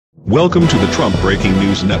Welcome to the Trump Breaking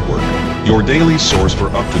News Network, your daily source for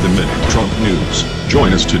up-to-the-minute Trump news.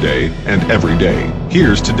 Join us today and every day.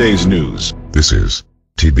 Here's today's news. This is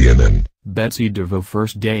TBNN. Betsy DeVos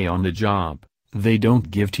first day on the job, they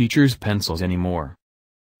don't give teachers pencils anymore.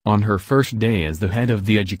 On her first day as the head of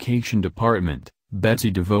the education department,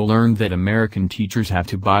 Betsy DeVos learned that American teachers have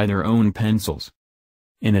to buy their own pencils.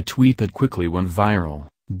 In a tweet that quickly went viral,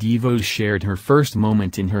 DeVos shared her first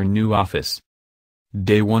moment in her new office.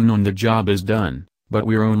 Day one on the job is done, but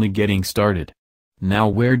we're only getting started. Now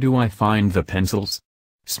where do I find the pencils?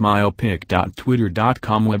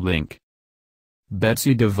 Smilepic.twitter.com web link.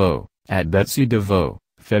 Betsy DeVos, at Betsy DeVos,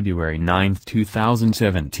 February 9,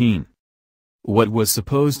 2017. What was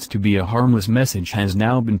supposed to be a harmless message has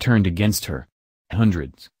now been turned against her.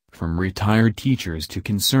 Hundreds, from retired teachers to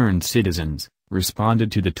concerned citizens, responded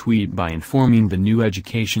to the tweet by informing the new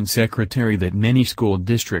education secretary that many school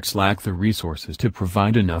districts lack the resources to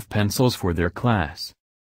provide enough pencils for their class.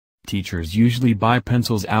 Teachers usually buy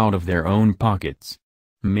pencils out of their own pockets.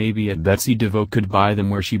 Maybe Betsy DeVos could buy them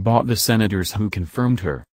where she bought the senators who confirmed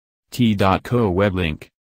her. T.co web link.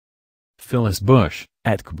 Phyllis Bush,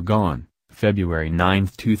 at Kbgon, February 9,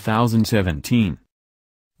 2017.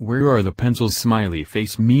 Where are the pencils? Smiley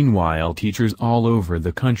face. Meanwhile, teachers all over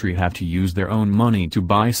the country have to use their own money to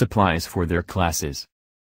buy supplies for their classes.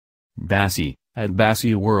 Bassey, at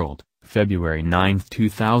Bassey World, February 9,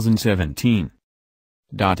 2017.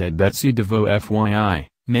 At Betsy DeVos FYI,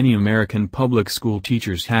 many American public school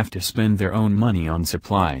teachers have to spend their own money on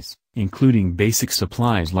supplies, including basic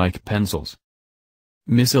supplies like pencils.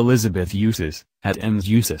 Miss Elizabeth Uses, at Ms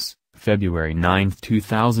Uses, February 9,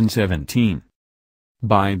 2017.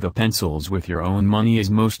 Buy the pencils with your own money as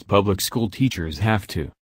most public school teachers have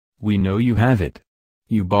to. We know you have it.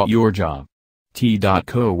 You bought your job.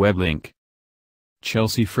 T.co web link.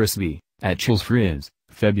 Chelsea Frisbee, at ChelsFrizz,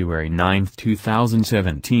 February 9,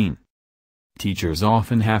 2017. Teachers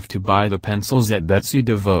often have to buy the pencils at Betsy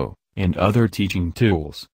DeVos, and other teaching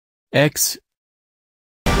tools. X.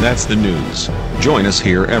 That's the news. Join us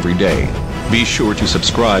here every day. Be sure to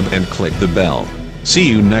subscribe and click the bell. See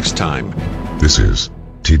you next time. This is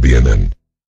TBNN.